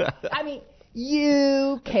like that. I mean,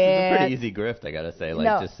 you can't... It's a pretty easy grift, I gotta say.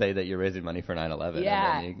 Just say that you're raising money for 9/11, and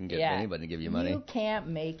then you can get anybody to give you money. You can't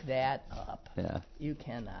make that up. Yeah. You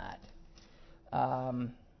cannot.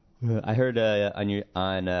 I heard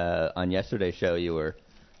on yesterday's show you were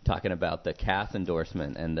talking about the Cass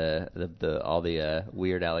endorsement and the all the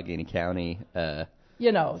weird Allegheny County. They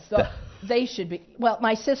should be. Well,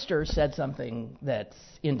 my sister said something that's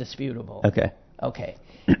indisputable. Okay.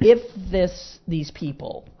 If these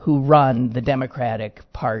people who run the Democratic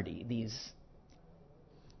Party, these,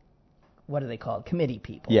 what are they called? Committee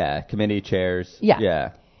people. Yeah, committee chairs.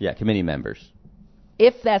 Yeah, committee members.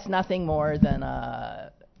 If that's nothing more than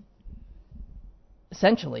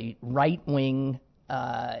essentially right-wing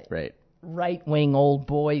old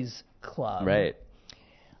boys club. Right.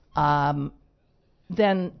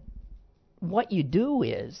 Then what you do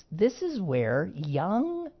is, this is where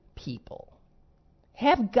young people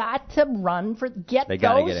have got to run get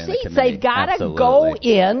those seats. They've got to go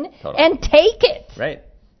in and take it. Right.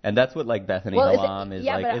 And that's what Bethany Hallam is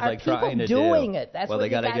trying to do. Doing it? That's well, what they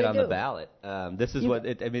got to get on do. the ballot. This is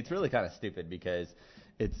it's really kind of stupid because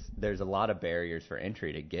there's a lot of barriers for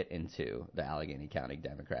entry to get into the Allegheny County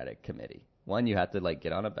Democratic Committee. One, you have to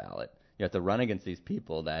get on a ballot. You have to run against these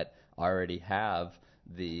people that already have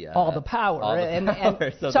all the power. So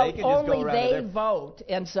they can just only go they vote,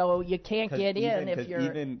 and so you can't get in if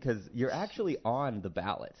you're... Because you're actually on the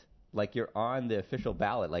ballot. You're on the official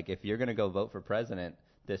ballot. If you're going to go vote for president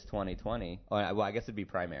this 2020, well, I guess it'd be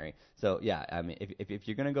primary. So, yeah, I mean, if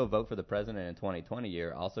you're going to go vote for the president in 2020,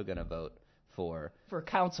 you're also going to vote for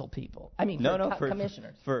council people. I mean, for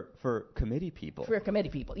commissioners. For committee people. For committee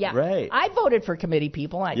people, yeah. Right. I voted for committee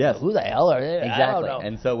people. I know who the hell are they? Exactly. I don't know.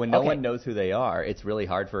 And so when no one knows who they are, it's really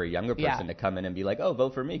hard for a younger person to come in and be like, oh,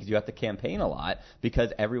 vote for me, because you have to campaign a lot,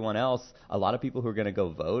 because everyone else, a lot of people who are going to go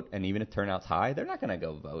vote, and even if turnout's high, they're not going to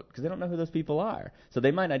go vote because they don't know who those people are. So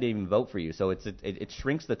they might not even vote for you. So it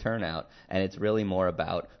shrinks the turnout, and it's really more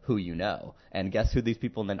about who you know. And guess who these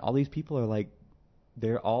people, and then all these people are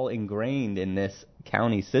they're all ingrained in this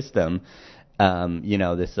county system.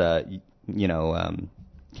 This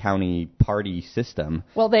county party system.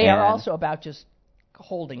 Well, they are also about just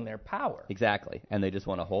holding their power. Exactly. And they just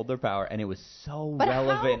want to hold their power. And it was so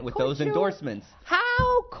relevant with those endorsements.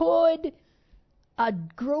 How could a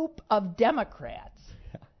group of Democrats...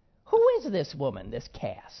 Who is this woman, this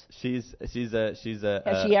Cass? She's a.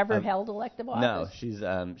 Has she ever held elective office? No, she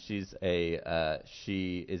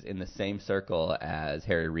is in the same circle as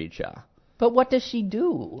Harry Reid Shaw. But what does she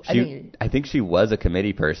do? I think she was a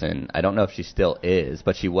committee person. I don't know if she still is,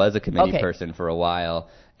 but she was a committee person for a while.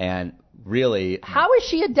 And really, how is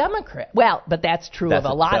she a Democrat? Well, but that's true of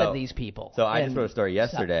a lot of these people. So I just wrote a story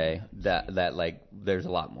yesterday that like there's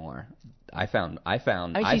a lot more. I found.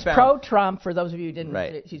 She's pro-Trump. For those of you who didn't,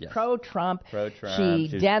 right, she's pro-Trump. Pro-Trump.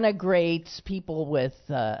 She denigrates people with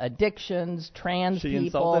addictions, trans people. She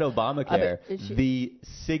insulted Obamacare, the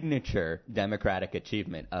signature Democratic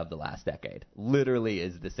achievement of the last decade. Literally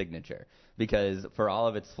is the signature, because for all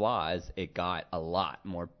of its flaws, it got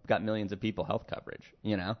got millions of people health coverage.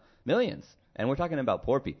 Millions. And we're talking about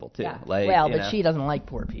poor people too. Yeah. But she doesn't like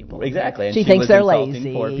poor people. Exactly. And she thinks they're insulting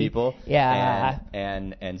lazy. Poor people. Yeah.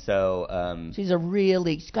 And so. She's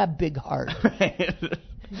got a big heart. Right.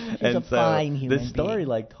 She's a fine human being. The story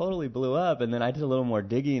totally blew up, and then I did a little more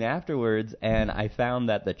digging afterwards, and I found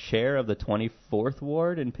that the chair of the 24th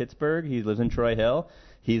Ward in Pittsburgh, he lives in Troy Hill.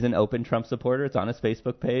 He's an open Trump supporter. It's on his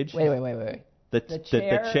Facebook page. Wait.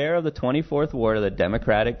 The chair of the 24th Ward of the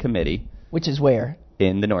Democratic Committee. Which is where?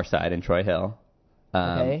 In the North Side, in Troy Hill.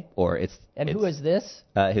 Okay. Who is this?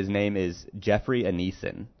 His name is Jeffrey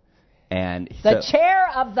Aneeson. And the chair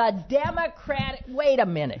of the Democratic... Wait a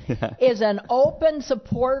minute. Is an open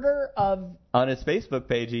supporter of... On his Facebook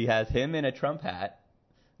page, he has him in a Trump hat,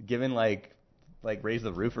 given like raise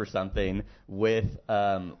the roof or something, with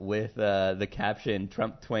the caption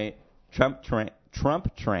Trump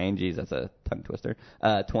train. Geez, that's a tongue twister.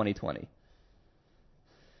 2020.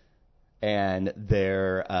 And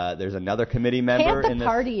there's another committee member. Can't the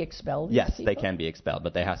party expel these Yes, people? they can be expelled,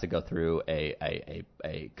 but they have to go through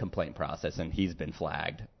a complaint process, and he's been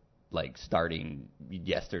flagged, starting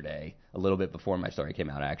yesterday, a little bit before my story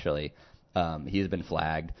came out, actually. He's been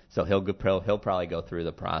flagged, so he'll probably go through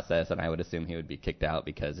the process, and I would assume he would be kicked out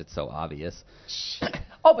because it's so obvious.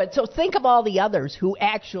 Oh, but so think of all the others who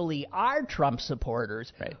actually are Trump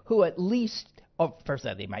supporters, right, who at least... first,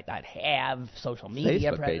 they might not have social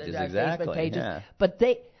media Facebook pages, exactly. Facebook pages, yeah. But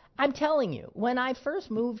I'm telling you, when I first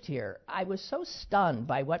moved here, I was so stunned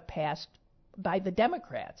by what passed by the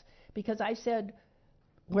Democrats, because I said,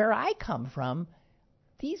 where I come from,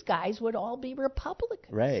 these guys would all be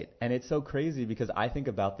Republicans. Right, and it's so crazy because I think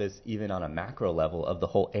about this even on a macro level of the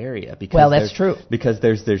whole area. Because that's true. Because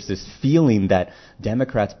there's this feeling that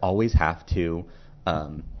Democrats always have to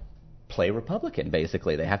play Republican,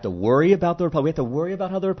 basically. They have to worry about the Republicans. We have to worry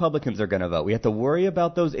about how the Republicans are going to vote. We have to worry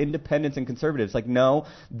about those independents and conservatives. No,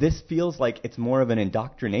 this feels like it's more of an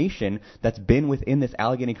indoctrination that's been within this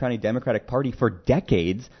Allegheny County Democratic Party for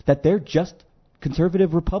decades, that they're just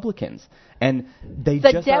conservative Republicans. And they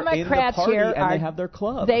just are in the party and they have their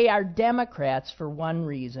club. They are Democrats for one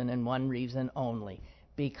reason and one reason only.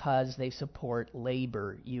 Because they support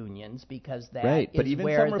labor unions, because that right. is But even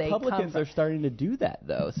where some Republicans are starting to do that,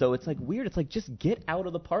 though. So it's weird. It's just get out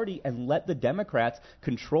of the party and let the Democrats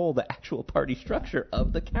control the actual party structure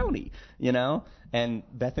of the county, And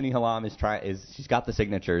Bethany Hallam she's got the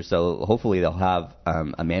signatures, so hopefully they'll have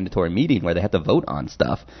a mandatory meeting where they have to vote on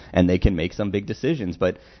stuff and they can make some big decisions.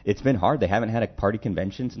 But it's been hard. They haven't had a party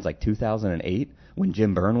convention since 2008 when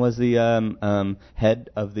Jim Byrne was the head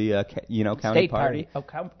of the county state party.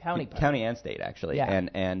 County party. County and state, actually. Yeah.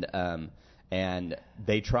 And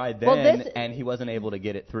they tried then, and he wasn't able to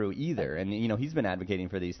get it through either. And he's been advocating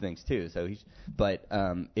for these things too. So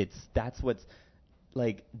that's what's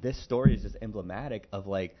this story is just emblematic of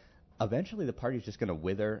eventually the party's just going to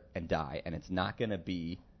wither and die, and it's not going to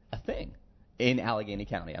be a thing in Allegheny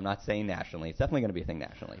County. I'm not saying nationally. It's definitely going to be a thing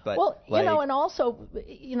nationally. But and also,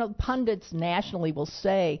 pundits nationally will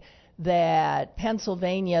say that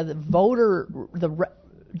Pennsylvania, the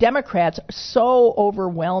Democrats so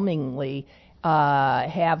overwhelmingly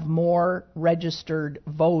have more registered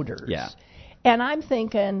voters. Yeah. And I'm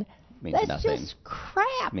thinking, that's nothing. just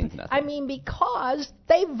crap. Means nothing. I mean, because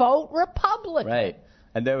they vote Republican. Right.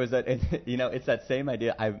 And there was that, it's that same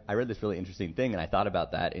idea. I read this really interesting thing, and I thought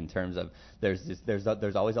about that in terms of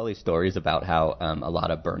there's always all these stories about how a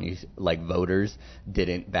lot of Bernie voters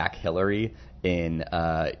didn't back Hillary in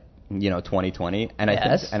 2020, and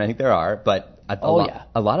I think there are, but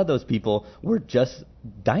a lot of those people were just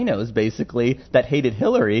dinos, basically, that hated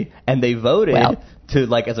Hillary, and they voted to,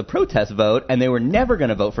 like, as a protest vote, and they were never going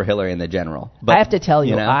to vote for Hillary in the general. But, I have to tell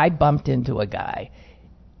you, I bumped into a guy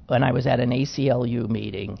when I was at an ACLU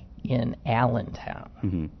meeting in Allentown.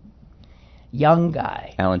 Mm-hmm. Young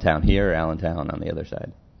guy. Allentown here or Allentown on the other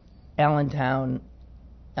side? Allentown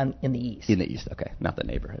in the east. In the east, okay. Not the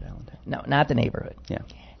neighborhood, Allentown. No, not the neighborhood. Yeah.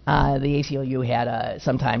 The ACLU had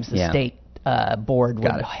sometimes the state board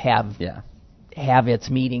would have its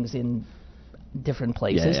meetings in different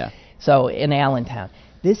places. Yeah. So in Allentown,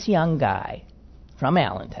 this young guy from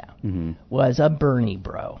Allentown was a Bernie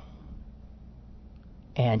bro.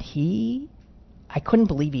 And I couldn't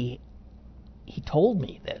believe he told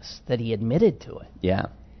me this, that he admitted to it. Yeah.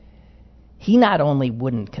 He not only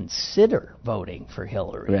wouldn't consider voting for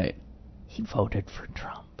Hillary, right, he voted for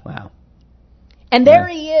Trump. Wow. And there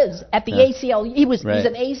he is at the ACLU. He's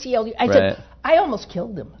an ACLU. I said, I almost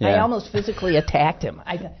killed him. Yeah. I almost physically attacked him.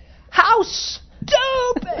 How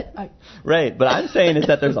stupid! Right, but I'm saying is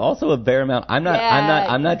that there's also a fair amount. I'm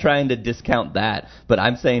not trying to discount that, but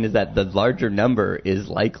I'm saying is that the larger number is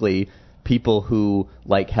likely people who,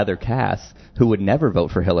 like Heather Cass, who would never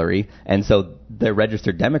vote for Hillary, and so they're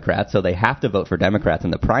registered Democrats, so they have to vote for Democrats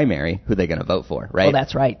in the primary. Who are they going to vote for, right? Well,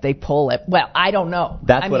 that's right. They pull it. Well, I don't know.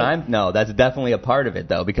 That's definitely a part of it,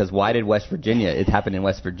 though, because why did West Virginia, it happened in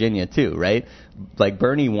West Virginia, too, right? Like,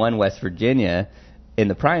 Bernie won West Virginia in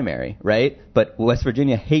the primary, right? But West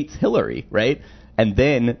Virginia hates Hillary, right? And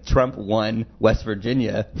then Trump won West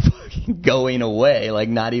Virginia, fucking going away, like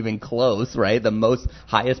not even close, right? The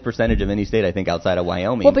highest percentage of any state, I think, outside of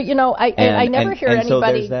Wyoming. Well, but I never hear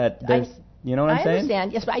anybody. So there's you know what I'm saying? I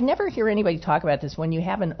understand, yes, but I never hear anybody talk about this when you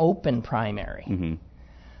have an open primary.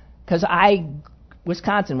 Because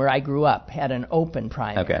Wisconsin, where I grew up, had an open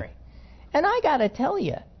primary. Okay. And I got to tell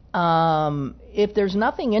you, if there's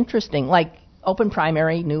nothing interesting, like open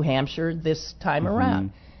primary, New Hampshire this time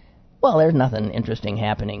around. Well, there's nothing interesting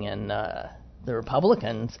happening in the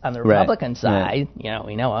Republicans on the Republican side. Yeah.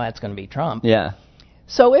 We know that's going to be Trump. Yeah.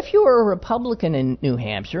 So if you were a Republican in New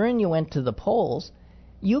Hampshire and you went to the polls,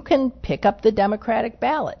 you can pick up the Democratic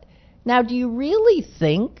ballot. Now, do you really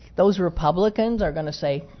think those Republicans are going to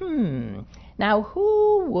say, now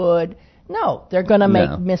who would? No, they're going to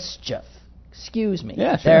make mischief. Excuse me.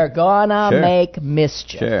 Yeah, sure. They're going to make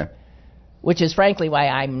mischief. Sure. Which is frankly why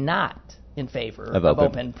I'm not in favor of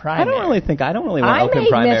open primary. I don't really want open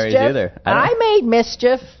primaries either. I made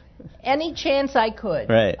mischief any chance I could.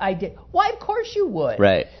 Right. I did. Why, of course you would.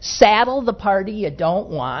 Right. Saddle the party you don't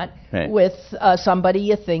want with somebody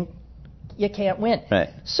you think you can't win. Right.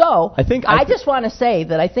 So I just want to say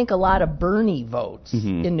that I think a lot of Bernie votes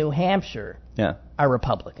in New Hampshire are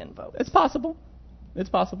Republican votes. It's possible. It's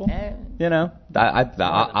possible.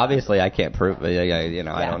 Obviously I can't prove.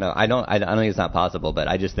 I don't know. I don't think it's not possible, but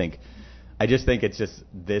I just think it's just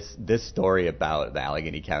this story about the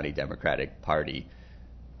Allegheny County Democratic Party.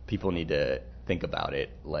 People need to think about it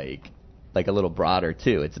like a little broader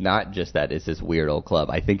too. It's not just that it's this weird old club.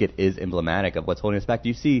 I think it is emblematic of what's holding us back.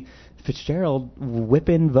 You see Fitzgerald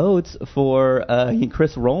whipping votes for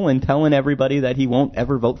Chris Rowland, telling everybody that he won't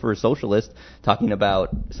ever vote for a socialist, talking about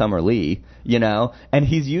Summer Lee, and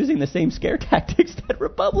he's using the same scare tactics that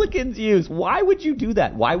Republicans use. Why would you do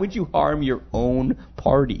that? Why would you harm your own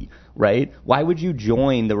party, right? Why would you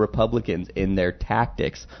join the Republicans in their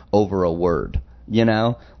tactics over a word?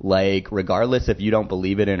 Regardless if you don't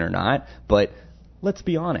believe it in or not, but let's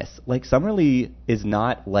be honest, Summer Lee is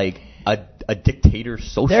not like a dictator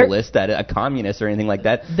socialist, a communist or anything like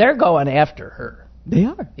that. They're going after her. They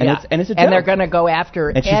are. And it's a joke. And they're going to go after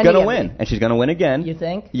and she's going to win. And she's going to win again. You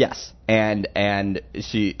think? Yes. And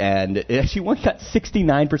she got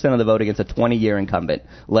 69% of the vote against a 20-year incumbent.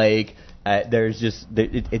 It's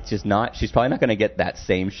just not. She's probably not going to get that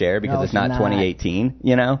same share because it's not 2018.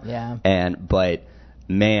 Yeah. But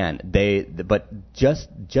just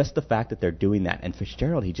the fact that they're doing that, and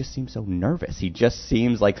Fitzgerald, he just seems so nervous. He just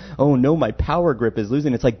seems like, oh no, my power grip is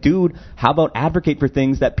losing. It's like, dude, how about advocate for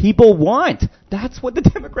things that people want? That's what the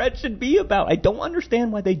Democrats should be about. I don't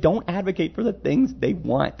understand why they don't advocate for the things they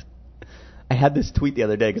want. I had this tweet the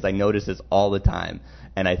other day because I notice this all the time.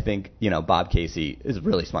 And I think, Bob Casey is a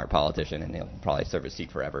really smart politician, and he'll probably serve his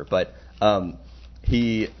seat forever. But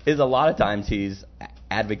he is a lot of times he's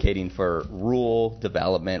advocating for rural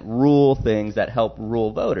development, rural things that help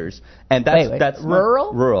rural voters. And that's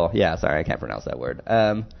rural? Rural, yeah, sorry, I can't pronounce that word.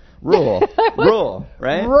 Rural, rural,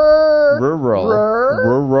 right? Rural.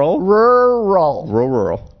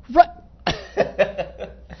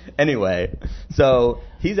 Anyway, so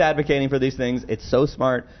he's advocating for these things. It's so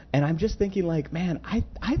smart. And I'm just thinking, like, man, I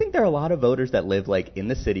think there are a lot of voters that live, like, in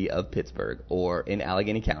the city of Pittsburgh or in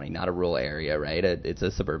Allegheny County, not a rural area, right? It's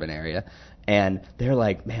a suburban area. And they're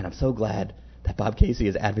like, man, I'm so glad that Bob Casey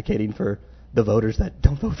is advocating for the voters that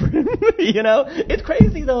don't vote for him. You know, it's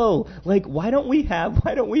crazy though. Like, why don't we have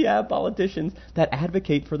politicians that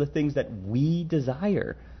advocate for the things that we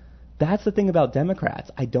desire? That's the thing about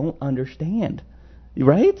Democrats. I don't understand.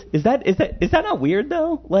 Right? Is that not weird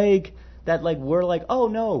though? Like that, like we're like, oh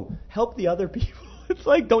no, help the other people. It's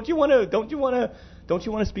like, don't you want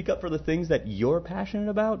to speak up for the things that you're passionate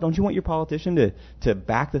about? Don't you want your politician to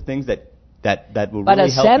back the things that will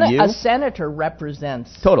really help you? But a senator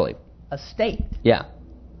represents totally a state. Yeah.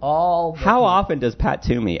 How often does Pat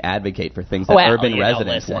Toomey advocate for things that urban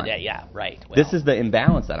residents want? Yeah, right. Well, this is the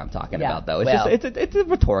imbalance that I'm talking about, though. It's a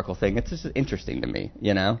rhetorical thing. It's just interesting to me,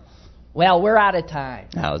 you know. Well, we're out of time.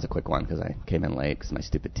 That was a quick one because I came in late because of my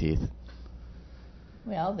stupid teeth.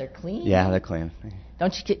 Well, they're clean. Yeah, they're clean.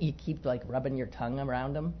 Don't you keep like rubbing your tongue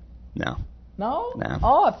around them? No. No? No.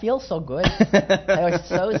 Oh, it feels so good. They're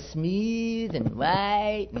so smooth and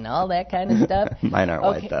white and all that kind of stuff. Mine aren't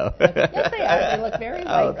white, though. Yes, they are. They look very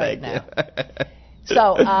white right now.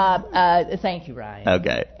 So, thank you, Ryan.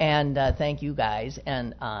 Okay. And thank you, guys.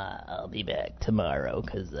 And I'll be back tomorrow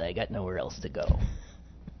because I got nowhere else to go.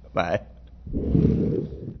 Bye.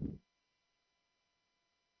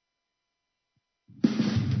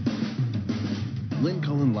 Lynn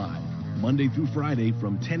Cullen Live, Monday through Friday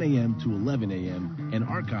from 10 a.m. to 11 a.m. and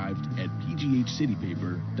archived at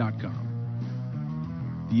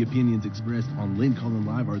pghcitypaper.com. The opinions expressed on Lynn Cullen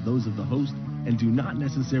Live are those of the host and do not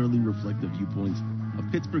necessarily reflect the viewpoints of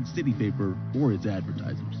Pittsburgh City Paper or its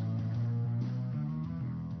advertisers.